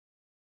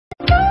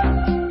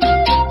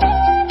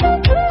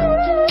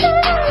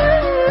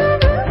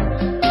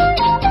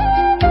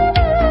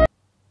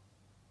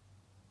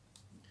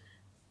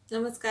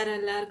നമസ്കാരം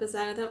എല്ലാവർക്കും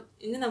സ്വാഗതം.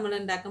 ഇന്ന് നമ്മൾ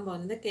ഉണ്ടാക്കാൻ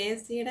പോകുന്നത്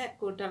KFCയുടെ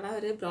കൂട്ടുള്ള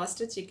ഒരു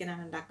ബ്രോസ്റ്റഡ്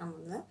ചിക്കനാണ് ഉണ്ടാക്കാൻ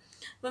പോകുന്നത്.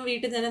 അപ്പം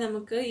വീട്ടിൽ തന്നെ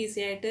നമുക്ക് ഈസി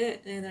ആയിട്ട്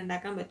ഇത്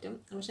ഉണ്ടാക്കാൻ പറ്റും.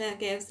 പക്ഷേ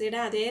KFCയുടെ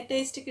അതേ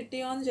ടേസ്റ്റ്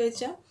കിട്ടിയോ എന്ന്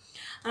ചോദിച്ചാൽ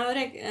ആ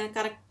ഒരു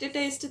കറക്റ്റ്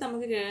ടേസ്റ്റ്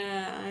നമുക്ക്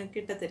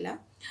കിട്ടത്തില്ല.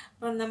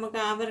 അപ്പം നമുക്ക്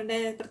അവരുടെ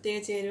പ്രത്യേക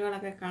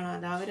ചേരുവകളൊക്കെ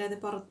കാണാമല്ലോ, അവരത്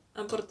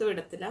പുറത്ത്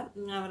വിടത്തില്ല,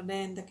 അവരുടെ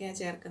എന്തൊക്കെയാണ്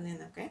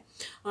ചേർക്കുന്നതെന്നൊക്കെ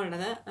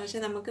ഉള്ളത്.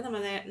 പക്ഷെ നമുക്ക്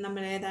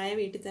നമ്മളേതായ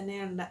വീട്ടിൽ തന്നെ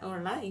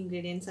ഉള്ള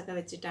ഇൻഗ്രീഡിയൻസ് ഒക്കെ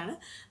വെച്ചിട്ടാണ്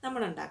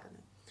നമ്മൾ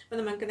ഉണ്ടാക്കുന്നത്. അപ്പോൾ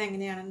നമുക്കിത്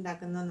എങ്ങനെയാണ്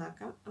ഉണ്ടാക്കുന്നതെന്ന്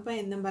നോക്കാം. അപ്പോൾ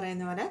എന്നും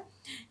പറയുന്ന പോലെ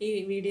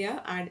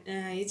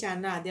ഈ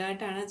ചാനൽ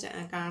ആദ്യമായിട്ടാണ്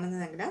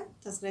കാണുന്നതെങ്കിൽ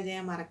സബ്സ്ക്രൈബ്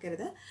ചെയ്യാൻ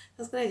മറക്കരുത്.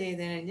 സബ്സ്ക്രൈബ്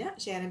ചെയ്ത് കഴിഞ്ഞാൽ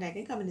ഷെയർ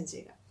ലൈക്കും കമൻറ്റും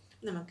ചെയ്യുക.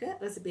 നമുക്ക്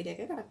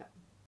റെസിപ്പിയിലേക്ക് കിടക്കാം.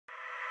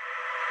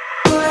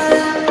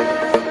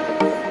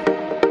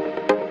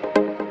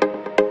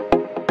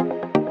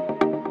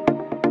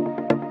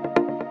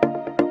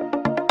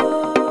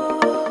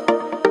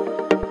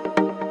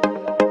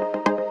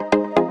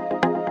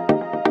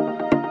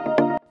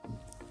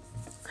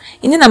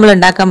 ഇനി നമ്മൾ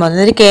ഉണ്ടാക്കാൻ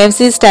പോകുന്നത് ഒരു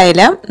KFC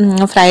സ്റ്റൈല്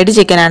ഫ്രൈഡ്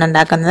ചിക്കനാണ്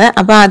ഉണ്ടാക്കുന്നത്.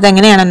 അപ്പോൾ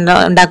അതെങ്ങനെയാണ്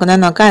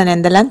ഉണ്ടാക്കുന്നതെന്ന് നോക്കാം. അതിന്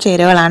എന്തെല്ലാം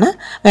ചേരുവകളാണ്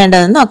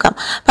വേണ്ടതെന്ന് നോക്കാം.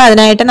 അപ്പോൾ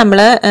അതിനായിട്ട് നമ്മൾ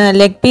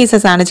ലെഗ്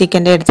പീസസ് ആണ്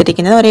ചിക്കൻ്റെ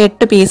എടുത്തിരിക്കുന്നത്. ഒരു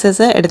 8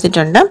 പീസസ്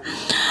എടുത്തിട്ടുണ്ട്.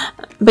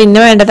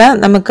 പിന്നെ വേണ്ടത്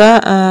നമുക്ക്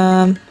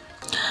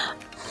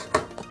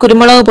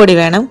കുരുമുളക് പൊടി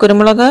വേണം.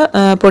 കുരുമുളക്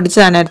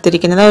പൊടിച്ചതാണ്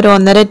എടുത്തിരിക്കുന്നത്. ഒരു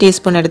 1.5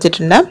 ടീസ്പൂൺ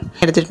എടുത്തിട്ടുണ്ട്.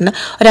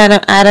 ഒരു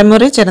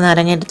അരമുറി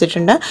ചെറുനാരങ്ങ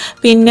എടുത്തിട്ടുണ്ട്.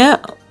 പിന്നെ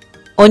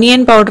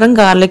ഒനിയൻ പൗഡറും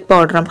ഗാർലിക്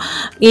പൗഡറും.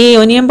 ഈ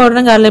ഒനിയൻ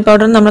പൗഡറും ഗാർലിക്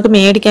പൗഡറും നമുക്ക്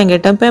മേടിക്കാൻ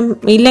കിട്ടും. ഇപ്പം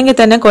ഇല്ലെങ്കിൽ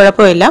തന്നെ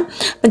കുഴപ്പമില്ല.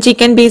 ഇപ്പം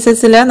ചിക്കൻ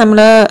പീസസിൽ നമ്മൾ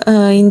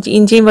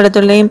ഇഞ്ചിയും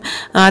വെളുത്തുള്ളിയും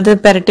അത്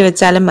പുരട്ടി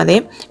വെച്ചാലും മതി.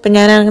 ഇപ്പം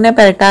ഞാൻ അങ്ങനെ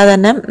പുരട്ടാതെ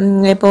തന്നെ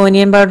ഇപ്പോൾ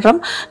ഒനിയൻ പൗഡറും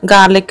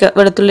ഗാർലിക്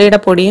വെളുത്തുള്ളിയുടെ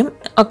പൊടിയും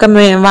ഒക്കെ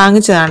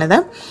വാങ്ങിച്ചതാണിത്.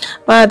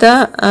 അപ്പോൾ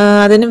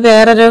അതിന്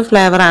വേറൊരു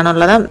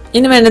ഫ്ലേവറാണുള്ളത്.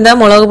 ഇനി വേണ്ടത്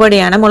മുളക്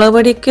പൊടിയാണ്. മുളക്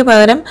പൊടിക്ക്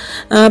പകരം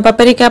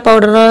പപ്പരിക്ക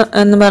പൗഡർ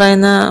എന്ന്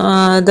പറയുന്ന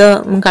ഇത്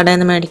കടയിൽ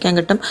നിന്ന് മേടിക്കാൻ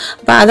കിട്ടും.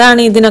 അപ്പോൾ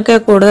അതാണ് ഇതിനൊക്കെ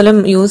കൂടുതലും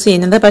യൂസ്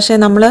ചെയ്യുന്നത്. പക്ഷേ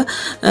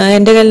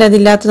എൻ്റെ കയ്യിൽ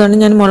അതില്ലാത്തതുകൊണ്ട്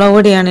ഞാൻ മുളക്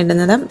പൊടിയാണ്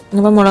ഇടുന്നത്.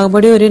 അപ്പോൾ മുളക്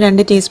പൊടി ഒരു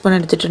 2 ടീസ്പൂൺ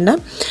എടുത്തിട്ടുണ്ട്.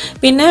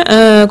 പിന്നെ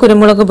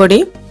കുരുമുളക് പൊടി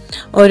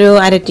ഒരു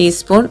 1/2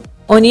 ടീസ്പൂൺ,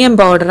 ഒനിയൻ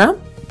പൗഡർ,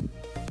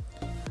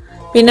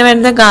 പിന്നെ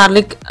വേണ്ടത്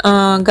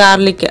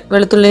ഗാർലിക്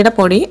വെളുത്തുള്ളിയുടെ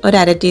പൊടി ഒരു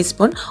 1/2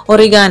 ടീസ്പൂൺ,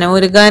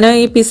 ഒറിഗാനോ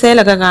ഈ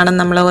പിസയിലൊക്കെ കാണും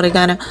നമ്മൾ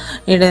ഒറിഗാനോ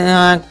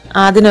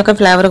അതിനൊക്കെ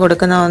ഫ്ലേവർ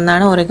കൊടുക്കുന്ന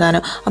ഒന്നാണ് ഒറിഗാനോ.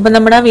 അപ്പോൾ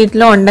നമ്മുടെ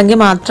വീട്ടിൽ ഉണ്ടെങ്കിൽ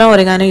മാത്രം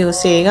ഒറിഗാനോ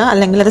യൂസ് ചെയ്യുക,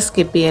 അല്ലെങ്കിൽ അത്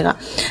സ്കിപ്പ്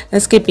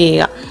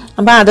ചെയ്യുക.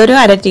 അപ്പോൾ അതൊരു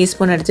 1/2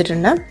 ടീസ്പൂൺ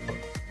എടുത്തിട്ടുണ്ട്.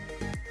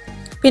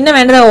 പിന്നെ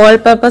വേണ്ടത് ഓൾ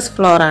പർപ്പസ്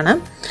ഫ്ലോർ ആണ്,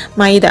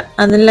 മൈദ.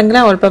 അതല്ലെങ്കിൽ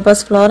ഓൾ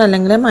പർപ്പസ് ഫ്ലോർ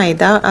അല്ലെങ്കിൽ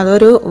മൈദ,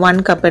 അതൊരു 1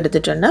 കപ്പ്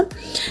എടുത്തിട്ടുണ്ട്.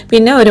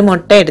 പിന്നെ ഒരു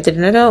മുട്ട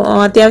എടുത്തിട്ടുണ്ട്. ഒരു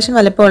അത്യാവശ്യം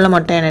വലുപ്പമുള്ള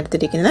മുട്ടയാണ്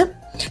എടുത്തിരിക്കുന്നത്.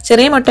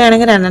 ചെറിയ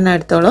മുട്ടയാണെങ്കിൽ 2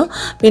 എടുത്തോളൂ.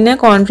 പിന്നെ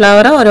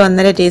കോൺഫ്ലവർ ഒരു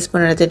 1.5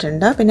 ടീസ്പൂൺ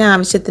എടുത്തിട്ടുണ്ട്. പിന്നെ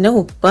ആവശ്യത്തിന്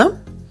ഉപ്പ്,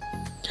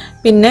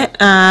 പിന്നെ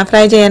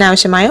ഫ്രൈ ചെയ്യാൻ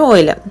ആവശ്യമായ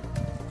ഓയിൽ.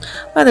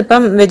 അപ്പോൾ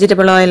അതിപ്പം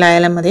വെജിറ്റബിൾ ഓയിൽ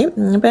ആയാലും മതി.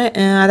 അപ്പോൾ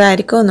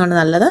അതായിരിക്കും ഒന്നുകൊണ്ട്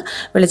നല്ലത്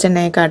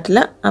വെളിച്ചെണ്ണയെക്കാട്ടിൽ.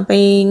 അപ്പോൾ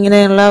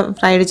ഇങ്ങനെയുള്ള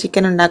ഫ്രൈഡ്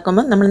ചിക്കൻ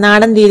ഉണ്ടാക്കുമ്പോൾ നമ്മൾ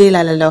നാടൻ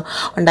രീതിയിലല്ലല്ലോ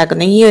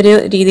ഉണ്ടാക്കുന്നത്, ഈ ഒരു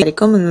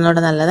രീതിയായിരിക്കും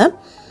ഒന്നുകൂടെ നല്ലത്.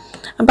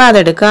 അപ്പോൾ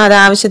അതെടുക്കുക. അത്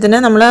ആവശ്യത്തിന്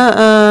നമ്മൾ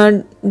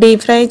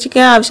ഡീപ്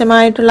ഫ്രൈക്ക്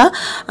ആവശ്യമായിട്ടുള്ള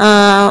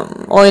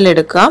ഓയിൽ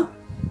എടുക്കുക.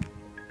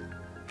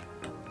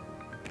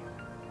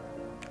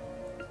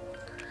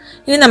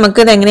 ഇനി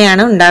നമുക്കിത്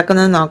എങ്ങനെയാണ്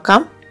ഉണ്ടാക്കുന്നത്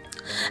നോക്കാം.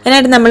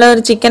 അതിനായിട്ട് നമ്മൾ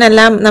ഒരു ചിക്കൻ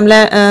എല്ലാം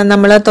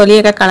നമ്മൾ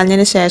തൊലിയൊക്കെ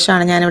കളഞ്ഞതിന്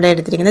ശേഷമാണ് ഞാനിവിടെ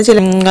എടുത്തിരിക്കുന്നത്. ചില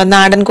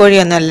നാടൻ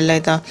കോഴിയൊന്നും അല്ലല്ലോ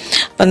ഇത്.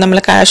 അപ്പം നമ്മൾ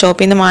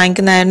ഷോപ്പിൽ നിന്ന്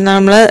വാങ്ങിക്കുന്നതായിരുന്നു.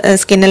 നമ്മൾ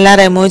സ്കിന്നെല്ലാം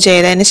റിമൂവ്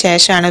ചെയ്തതിന്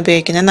ശേഷമാണ്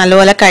ഉപയോഗിക്കുന്നത്.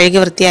 നല്ലപോലെ കഴുകി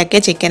വൃത്തിയാക്കിയ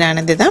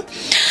ചിക്കനാണിത്.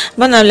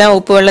 അപ്പോൾ നല്ല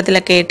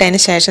ഉപ്പുവെള്ളത്തിലൊക്കെ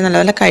ഇട്ടതിന് ശേഷം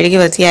നല്ലപോലെ കഴുകി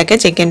വൃത്തിയാക്കിയ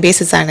ചിക്കൻ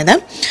പീസസാണിത്.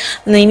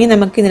 ഇനി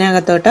നമുക്ക്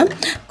ഇതിനകത്തോട്ട്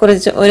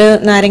ഒരു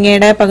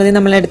നാരങ്ങയുടെ പകുതി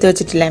നമ്മൾ എടുത്ത്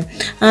വെച്ചിട്ടില്ലേ,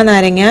 ആ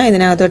നാരങ്ങ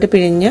ഇതിനകത്തോട്ട്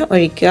പിഴിഞ്ഞ്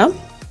ഒഴിക്കുക.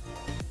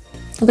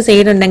 അപ്പോൾ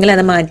സൈഡുണ്ടെങ്കിൽ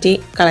അത് മാറ്റി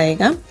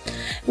കളയുക.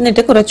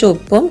 എന്നിട്ട് കുറച്ച്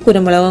ഉപ്പും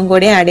കുരുമുളകും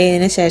കൂടി ആഡ്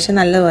ചെയ്തതിന് ശേഷം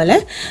നല്ലപോലെ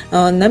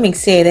ഒന്ന്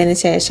മിക്സ് ചെയ്തതിന്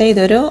ശേഷം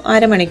ഇതൊരു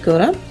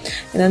അരമണിക്കൂർ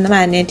ഇതൊന്ന്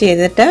മാരിനേറ്റ്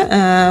ചെയ്തിട്ട്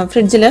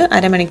ഫ്രിഡ്ജിൽ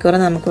അരമണിക്കൂർ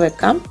നമുക്ക്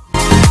വെക്കാം.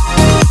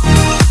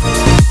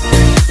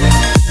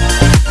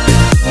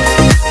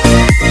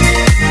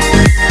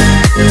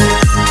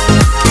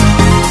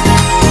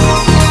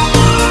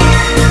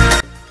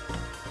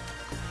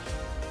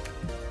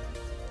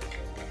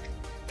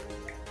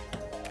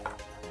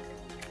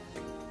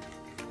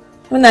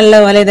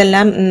 നല്ലപോലെ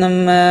ഇതെല്ലാം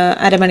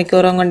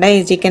അരമണിക്കൂറും കൊണ്ട് ഈ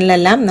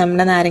ചിക്കനിലെല്ലാം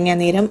നമ്മുടെ നാരങ്ങ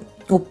നീരും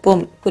ഉപ്പും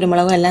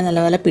കുരുമുളകും എല്ലാം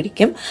നല്ലപോലെ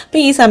പിടിക്കും. അപ്പോൾ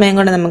ഈ സമയം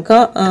കൊണ്ട് നമുക്ക്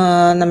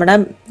നമ്മുടെ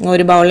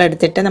ഒരു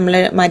ബൗളെടുത്തിട്ട് നമ്മൾ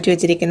മാറ്റി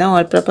വെച്ചിരിക്കുന്ന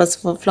ഓൾ പർപ്പസ്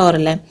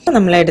ഫ്ലോറില്ലേ,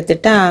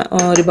 നമ്മളെടുത്തിട്ട്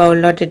ഒരു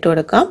ബൗളിലോട്ട് ഇട്ട്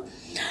കൊടുക്കാം.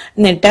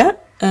 എന്നിട്ട്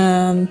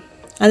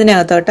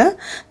അതിനകത്തോട്ട്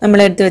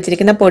നമ്മളെടുത്ത്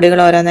വെച്ചിരിക്കുന്ന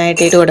പൊടികൾ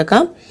ഓരോന്നായിട്ട് ഇട്ട്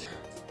കൊടുക്കാം.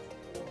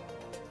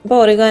 അപ്പോൾ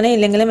ഒറിഗാനോ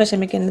ഇല്ലെങ്കിലും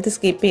വിഷമിക്കുന്നത്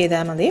സ്കിപ്പ്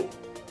ചെയ്താൽ മതി.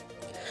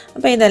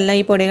 അപ്പോൾ ഇതെല്ലാം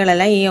ഈ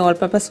പൊടികളെല്ലാം ഈ ഓൾ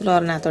പർപ്പസ്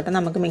ഫ്ലോറിനകത്തോട്ട്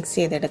നമുക്ക് മിക്സ്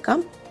ചെയ്തെടുക്കാം.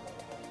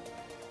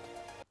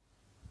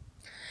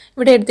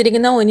 ഇവിടെ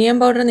എടുത്തിരിക്കുന്ന ഒനിയൻ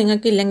പൗഡർ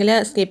നിങ്ങൾക്ക് ഇല്ലെങ്കിൽ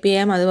സ്കിപ്പ്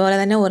ചെയ്യാം, അതുപോലെ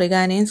തന്നെ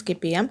ഒറിഗാനോയും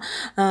സ്കിപ്പ് ചെയ്യാം.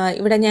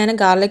 ഇവിടെ ഞാൻ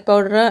ഗാർലിക്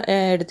പൗഡർ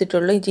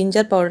എടുത്തിട്ടുള്ളൂ,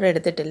 ജിഞ്ചർ പൗഡർ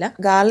എടുത്തിട്ടില്ല.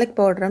 ഗാർലിക്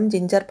പൗഡറും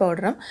ജിഞ്ചർ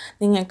പൗഡറും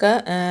നിങ്ങൾക്ക്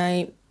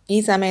ഈ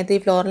സമയത്ത് ഈ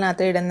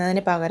ഫ്ലോറിനകത്ത്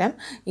ഇടുന്നതിന് പകരം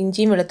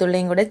ഇഞ്ചിയും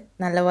വെളുത്തുള്ളിയും കൂടെ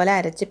നല്ലപോലെ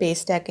അരച്ച്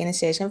പേസ്റ്റ് ആക്കിയതിന്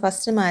ശേഷം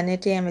ഫസ്റ്റ്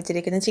മാരിനേറ്റ് ചെയ്യാൻ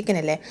വെച്ചിരിക്കുന്ന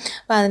ചിക്കനല്ലേ,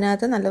 അപ്പോൾ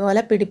അതിനകത്ത്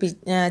നല്ലപോലെ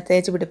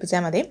തേച്ച്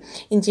പിടിപ്പിച്ചാൽ മതി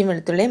ഇഞ്ചിയും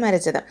വെളുത്തുള്ളിയും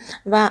അരച്ചത്.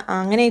 അപ്പോൾ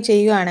അങ്ങനെ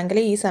ചെയ്യുകയാണെങ്കിൽ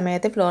ഈ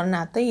സമയത്ത്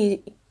ഫ്ലോറിനകത്ത് ഈ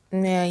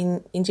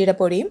ഇഞ്ചിയുടെ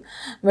പൊടിയും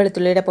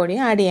വെളുത്തുള്ളിയുടെ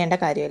പൊടിയും ആഡ് ചെയ്യേണ്ട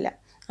കാര്യമില്ല.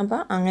 അപ്പോൾ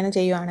അങ്ങനെ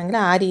ചെയ്യുകയാണെങ്കിൽ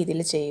ആ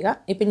രീതിയിൽ ചെയ്യുക.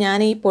 ഇപ്പം ഞാൻ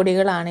ഈ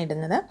പൊടികളാണ്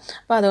ഇടുന്നത്,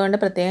 അപ്പോൾ അതുകൊണ്ട്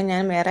പ്രത്യേകം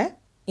ഞാൻ വേറെ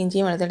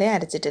ഇഞ്ചിയും വെളുത്തുള്ളിയും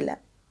അരച്ചിട്ടില്ല.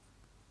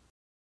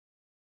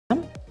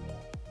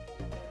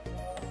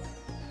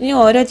 ഇനി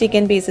ഓരോ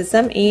ചിക്കൻ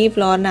പീസസും ഈ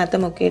ഫ്ലോറിനകത്ത്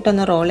മുക്കിയിട്ട്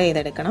ഒന്ന് റോൾ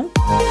ചെയ്തെടുക്കണം.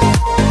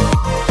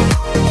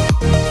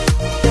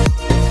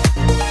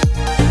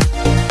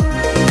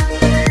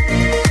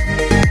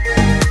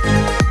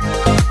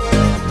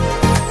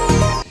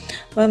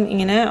 അപ്പം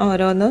ഇങ്ങനെ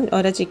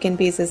ഓരോ ചിക്കൻ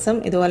പീസസും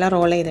ഇതുപോലെ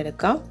റോൾ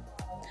ചെയ്തെടുക്കാം.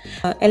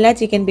 എല്ലാ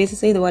ചിക്കൻ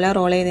പീസസും ഇതുപോലെ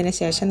റോൾ ചെയ്തതിന്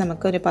ശേഷം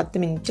നമുക്ക് ഒരു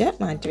 10 മിനിറ്റ്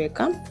മാറ്റി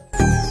വെക്കാം.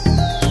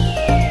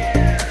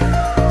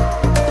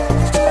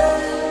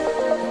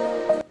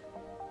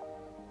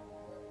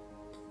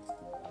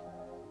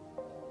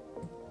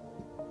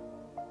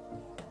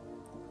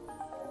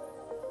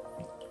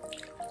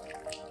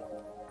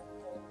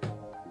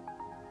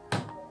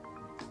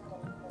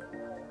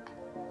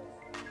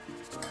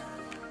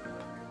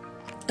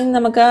 ഇനി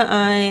നമുക്ക്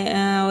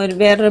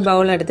വേറൊരു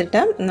ബൗൾ എടുത്തിട്ട്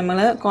നമ്മൾ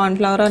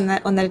കോൺഫ്ലവർ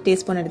 1.5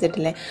 ടീസ്പൂൺ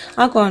എടുത്തിട്ടില്ലേ,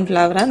 ആ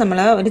കോൺഫ്ലവർ നമ്മൾ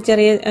ഒരു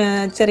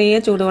ചെറിയ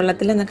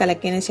ചൂടുവെള്ളത്തിൽ ഒന്ന്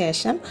കലക്കിയതിന്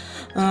ശേഷം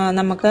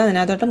നമുക്ക്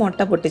അതിനകത്തോട്ട്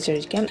മുട്ട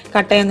പൊട്ടിച്ചൊഴിക്കാം.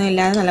 കട്ടയൊന്നും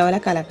ഇല്ലാതെ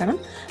നല്ലപോലെ കലക്കണം.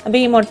 അപ്പോൾ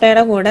ഈ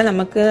മുട്ടയുടെ കൂടെ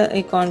നമുക്ക്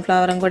ഈ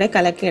കോൺഫ്ലവറും കൂടെ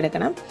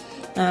കലക്കിയെടുക്കണം,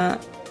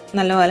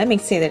 നല്ലപോലെ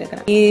മിക്സ്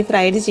ചെയ്തെടുക്കണം. ഈ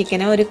ഫ്രൈഡ്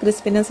ചിക്കന് ഒരു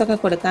ക്രിസ്പിനെസ് ഒക്കെ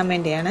കൊടുക്കാൻ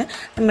വേണ്ടിയാണ്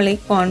നമ്മൾ ഈ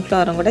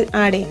കോൺഫ്ലവറും കൂടെ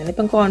ആഡ് ചെയ്യുന്നത്.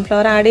 ഇപ്പം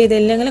കോൺഫ്ലവർ ആഡ്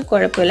ചെയ്തില്ലെങ്കിലും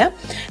കുഴപ്പമില്ല,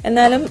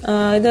 എന്നാലും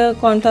ഇത്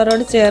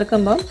കോൺഫ്ലവറോട്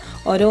ചേർക്കുമ്പം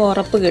ഒരു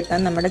ഉറപ്പ് കിട്ടാൻ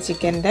നമ്മുടെ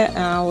ചിക്കൻ്റെ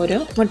ഒരു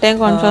മുട്ടയും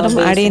കോൺഫ്ലവറും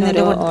ആഡ്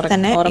ചെയ്യുന്നൊരു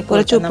തന്നെ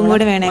കുറച്ച് ഉപ്പും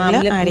കൂടി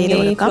വേണമെങ്കിൽ ആഡ് ചെയ്ത്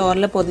കൊടുക്കാം.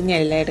 ഫ്ലോറിൽ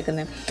പൊതിഞ്ഞല്ല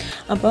എടുക്കുന്നത്,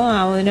 അപ്പോൾ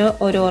അതിന്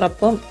ഒരു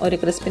ഉറപ്പും ഒരു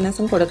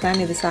ക്രിസ്പിനെസ്സും കൊടുക്കാൻ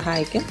ഇത്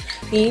സഹായിക്കും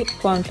ഈ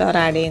കോൺഫ്ലവർ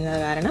ആഡ്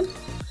ചെയ്യുന്നത് കാരണം.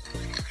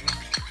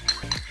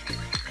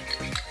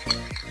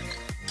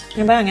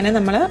 അപ്പോൾ അങ്ങനെ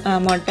നമ്മൾ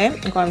മുട്ടയും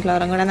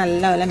കോൺഫ്ലവറും കൂടെ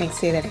നല്ലപോലെ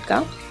മിക്സ്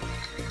ചെയ്തെടുക്കാം.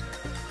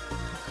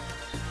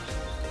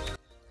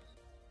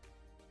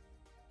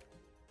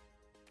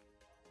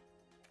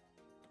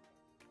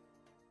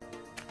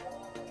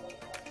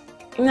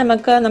 ഇനി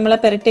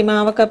നമുക്ക്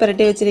മാവൊക്കെ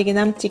പുരട്ടി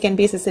വെച്ചിരിക്കുന്ന ചിക്കൻ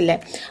പീസസ് ഇല്ലേ,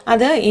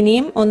 അത്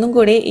ഇനിയും ഒന്നും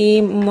കൂടി ഈ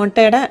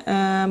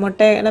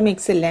മുട്ടയുടെ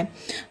മിക്സില്ലേ,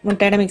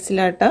 മുട്ടയുടെ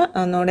മിക്സിലോട്ട്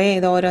ഒന്നുകൂടി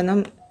ഇത്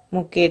ഓരോന്നും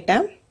മുക്കിയിട്ട്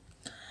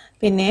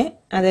പിന്നെ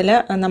അതിൽ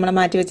നമ്മൾ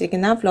മാറ്റി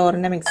വെച്ചിരിക്കുന്ന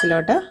ഫ്ലോറിൻ്റെ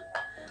മിക്സിലോട്ട്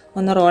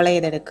ഒന്ന് റോൾ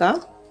ചെയ്തെടുക്കുക.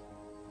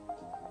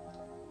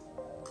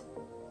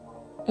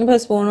 ഇപ്പോൾ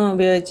സ്പൂൺ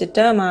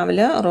ഉപയോഗിച്ചിട്ട് മാവിൽ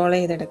റോൾ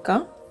ചെയ്തെടുക്കുക.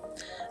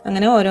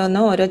 അങ്ങനെ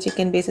ഓരോ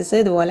ചിക്കൻ പീസസ്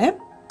ഇതുപോലെ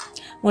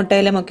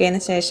മുട്ടയിൽ മുക്കിയതിന്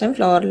ശേഷം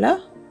ഫ്ലോറിൽ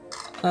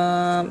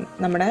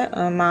നമ്മുടെ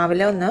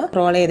മാവിൽ ഒന്ന്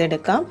റോൾ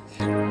ചെയ്തെടുക്കാം.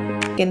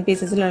 ചിക്കൻ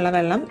പീസസിലുള്ള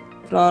വെള്ളം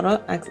ഫ്ലോർ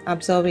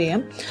അബ്സോർബ്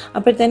ചെയ്യും.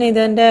 അപ്പോഴത്തേനും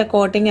ഇതിൻ്റെ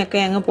കോട്ടിംഗ്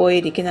ഒക്കെ അങ്ങ്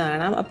പോയിരിക്കുന്ന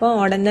കാണാം. അപ്പോൾ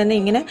ഉടൻ തന്നെ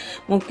ഇങ്ങനെ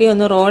മുക്കി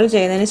ഒന്ന് റോൾ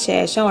ചെയ്തതിന്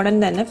ശേഷം ഉടൻ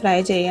തന്നെ ഫ്രൈ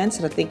ചെയ്യാൻ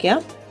ശ്രദ്ധിക്കുക.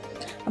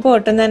 അപ്പോൾ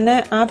ഒട്ടും തന്നെ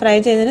ആ ഫ്രൈ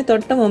ചെയ്തതിന്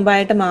തൊട്ട്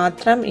മുമ്പായിട്ട്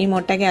മാത്രം ഈ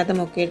മുട്ടയ്ക്കകത്ത്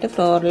മുക്കിയിട്ട്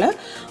ഫ്ലോറിൽ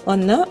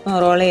ഒന്ന്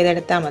റോൾ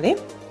ചെയ്തെടുത്താൽ മതി.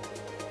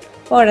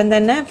 അപ്പോൾ ഉടൻ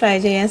തന്നെ ഫ്രൈ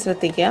ചെയ്യാൻ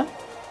ശ്രദ്ധിക്കുക.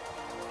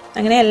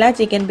 അങ്ങനെ എല്ലാ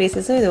ചിക്കൻ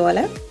പീസസും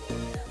ഇതുപോലെ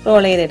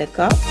റോൾ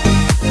ചെയ്തെടുക്കുക.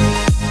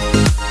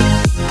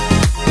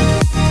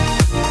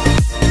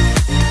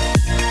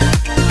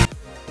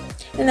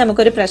 ഇനി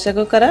നമുക്കൊരു പ്രഷർ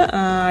കുക്കർ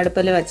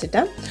അടുപ്പിൽ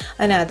വെച്ചിട്ട്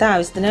അതിനകത്ത്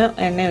ആവശ്യത്തിന്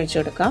എണ്ണ ഒഴിച്ചു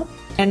കൊടുക്കാം.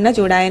 എണ്ണ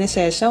ചൂടായതിന്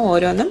ശേഷം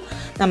ഓരോന്നും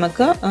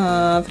നമുക്ക്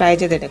ഫ്രൈ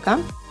ചെയ്തെടുക്കാം.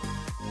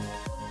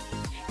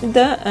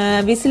 ഇത്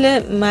വിസിൽ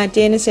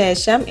മാറ്റിയതിന്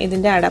ശേഷം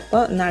ഇതിൻ്റെ അടപ്പ്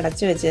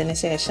അടച്ചു വെച്ചതിന്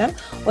ശേഷം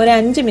ഒരു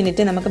 5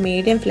 മിനിറ്റ് നമുക്ക്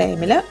മീഡിയം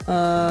ഫ്ലെയിമിൽ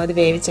ഇത്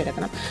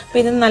വേവിച്ചെടുക്കണം. അപ്പോൾ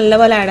ഇത്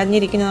നല്ലപോലെ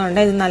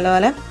അടഞ്ഞിരിക്കുന്നതുകൊണ്ട് ഇത്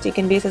നല്ലപോലെ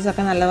ചിക്കൻ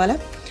പീസസൊക്കെ നല്ലപോലെ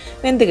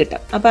വെന്ത്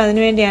കിട്ടും. അപ്പോൾ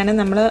അതിനുവേണ്ടിയാണ്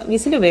നമ്മൾ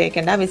വിസിൽ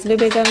ഉപയോഗിക്കേണ്ട. വിസിൽ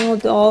ഉപയോഗിച്ചാൽ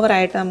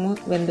ഓവറായിട്ട് നമ്മൾ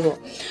വെന്ത് പോകും.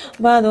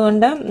 അപ്പോൾ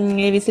അതുകൊണ്ട്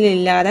ഈ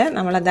വിസിലില്ലാതെ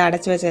നമ്മളത്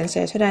അടച്ചു വെച്ചതിന്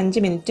ശേഷം ഒരു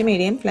 5 മിനിറ്റ്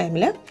മീഡിയം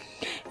ഫ്ലെയിമിൽ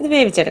ഇത്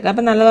വേവിച്ചെടുക്കുക.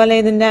 അപ്പോൾ നല്ലപോലെ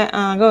ഇതിൻ്റെ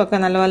ആകമൊക്കെ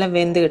നല്ലപോലെ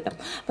വെന്ത് കിട്ടും.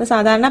 അപ്പോൾ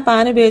സാധാരണ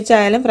പാൻ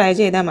ഉപയോഗിച്ചായാലും ഫ്രൈ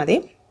ചെയ്താൽ മതി.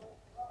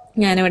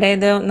 ഞാനിവിടെ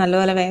ഇത്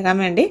നല്ലപോലെ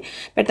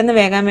പെട്ടെന്ന്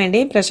വേകാൻ വേണ്ടി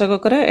പ്രഷർ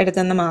കുക്കർ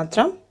എടുത്തെന്ന്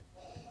മാത്രം.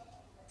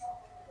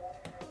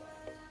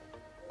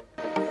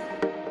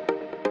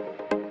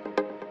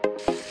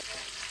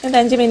 ഒരു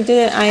 5 മിനിറ്റ്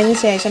ആയതിനു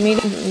ശേഷം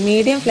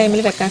മീഡിയം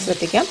ഫ്ലെയിമിൽ വെക്കാൻ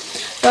ശ്രദ്ധിക്കാം.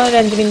 അപ്പോൾ ഒരു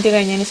 5 മിനിറ്റ്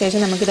കഴിഞ്ഞതിന്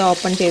ശേഷം നമുക്കിത്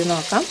ഓപ്പൺ ചെയ്ത്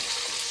നോക്കാം.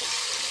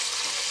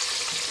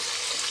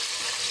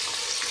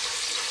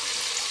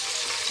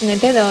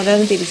 എന്നിട്ട് ഇത്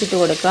ഓരോന്ന് തിരിച്ചിട്ട്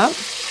കൊടുക്കാം.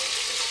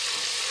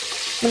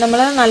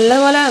 നമ്മൾ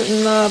നല്ലപോലെ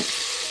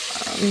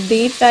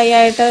ഡീപ്പ് ഫ്രൈ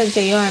ആയിട്ട്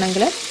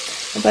ചെയ്യുവാണെങ്കിൽ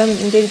അപ്പം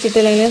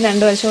തിരിച്ചിട്ടില്ലെങ്കിൽ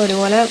 2 വശം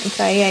ഒരുപോലെ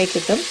ഫ്രൈ ആയി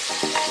കിട്ടും.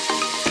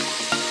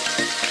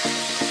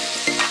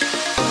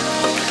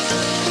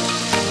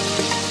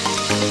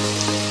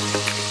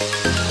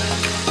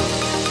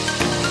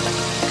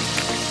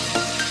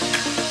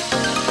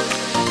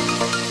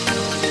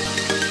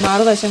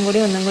 മറുവശം കൂടി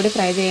ഒന്നും കൂടി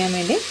ഫ്രൈ ചെയ്യാൻ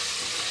വേണ്ടി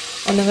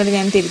ഒന്നും കൂടി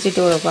ഞാൻ തിരിച്ചിട്ട്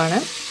കൊടുക്കുകയാണ്.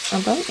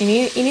 അപ്പം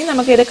ഇനി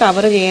നമുക്കിത്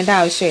കവർ ചെയ്യേണ്ട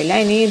ആവശ്യമില്ല.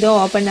 ഇനി ഇത്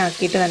ഓപ്പൺ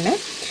ആക്കിയിട്ട് തന്നെ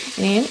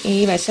ഇനിയും ഈ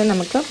വശം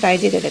നമുക്ക് ഫ്രൈ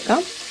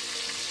ചെയ്തെടുക്കാം.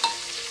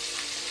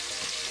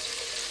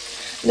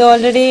 ഇത്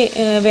ഓൾറെഡി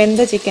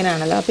വെന്ത ചിക്കൻ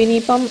ആണല്ലോ, അപ്പോൾ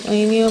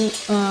ഇനിയും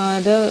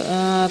ഇത്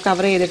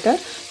കവർ ചെയ്തിട്ട്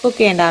കുക്ക്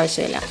ചെയ്യേണ്ട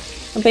ആവശ്യമില്ല.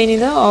 അപ്പോൾ ഇനി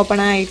ഇത്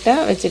ഓപ്പണായിട്ട്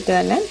വെച്ചിട്ട്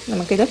തന്നെ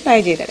നമുക്കിത് ഫ്രൈ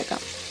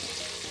ചെയ്തെടുക്കാം.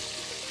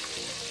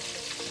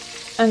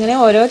 അങ്ങനെ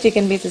ഓരോ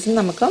ചിക്കൻ പീസസും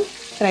നമുക്ക്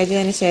ഫ്രൈ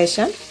ചെയ്തതിന്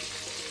ശേഷം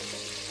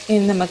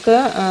ഇനി നമുക്ക്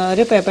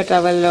ഒരു പേപ്പർ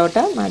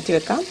ടവലിലോട്ട് മാറ്റി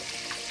വെക്കാം.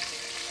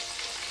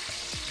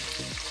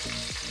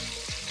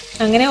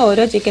 അങ്ങനെ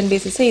ഓരോ ചിക്കൻ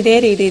പീസസ് ഇതേ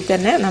രീതിയിൽ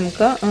തന്നെ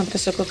നമുക്ക്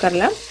പ്രഷർ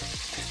കുക്കറിൽ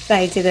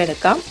ഫ്രൈ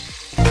ചെയ്തെടുക്കാം.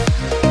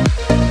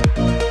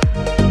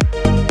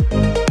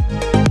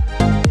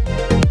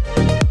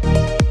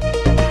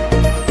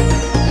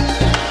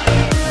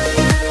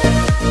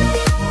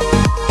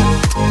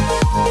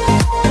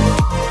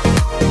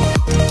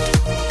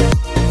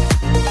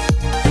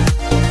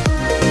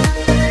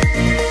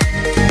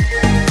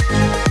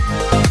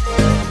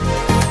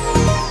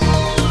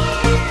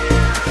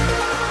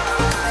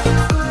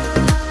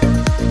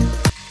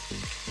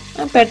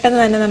 പെട്ടെന്ന്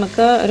തന്നെ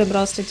നമുക്ക് ഒരു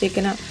ബ്രോസ്റ്റഡ്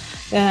ചിക്കൻ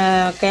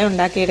ഒക്കെ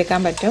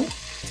ഉണ്ടാക്കിയെടുക്കാൻ പറ്റും.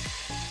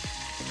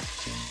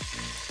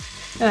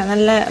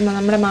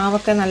 നമ്മുടെ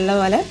മാവൊക്കെ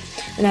നല്ലപോലെ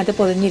ഇതിനകത്ത്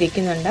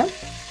പൊതിഞ്ഞിരിക്കുന്നുണ്ട്.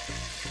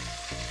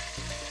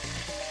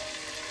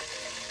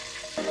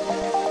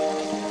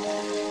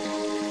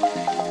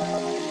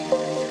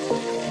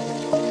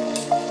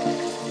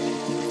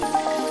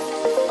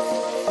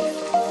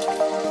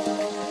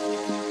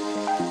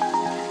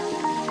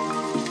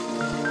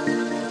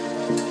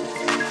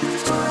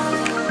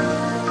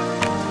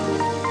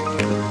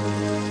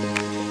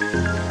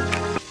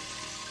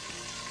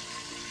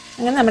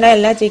 അങ്ങനെ നമ്മുടെ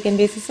എല്ലാ ചിക്കൻ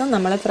പീസസും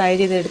നമ്മൾ ഫ്രൈ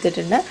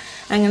ചെയ്തെടുത്തിട്ടുണ്ട്.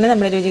 അങ്ങനെ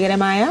നമ്മുടെ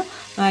രുചികരമായ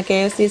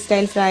KFC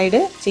സ്റ്റൈൽ ഫ്രൈഡ്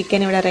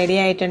ചിക്കൻ ഇവിടെ റെഡി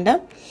ആയിട്ടുണ്ട്.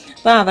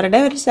 അപ്പോൾ അവരുടെ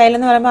ഒരു സ്റ്റൈൽ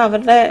എന്ന് പറയുമ്പോൾ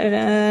അവരുടെ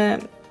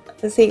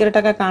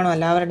സീക്രട്ടൊക്കെ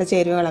കാണുമല്ലോ, അവരുടെ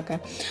ചേരുവകളൊക്കെ.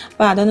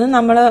 അപ്പോൾ അതൊന്നും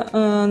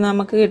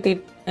നമുക്ക്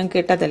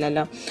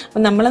കിട്ടത്തില്ലല്ലോ.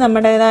 അപ്പോൾ നമ്മൾ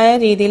നമ്മുടേതായ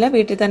രീതിയിൽ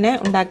വീട്ടിൽ തന്നെ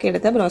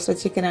ഉണ്ടാക്കിയെടുത്ത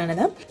ബ്രോസ്റ്റഡ്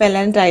ചിക്കനാണിത്. അപ്പോൾ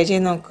എല്ലാവരും ട്രൈ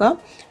ചെയ്ത് നോക്കുക.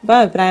 അപ്പോൾ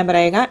അഭിപ്രായം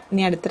പറയുക.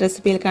 ഇനി അടുത്ത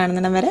റെസിപ്പിയിൽ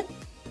കാണുന്നിടം വരെ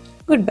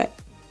ഗുഡ് ബൈ.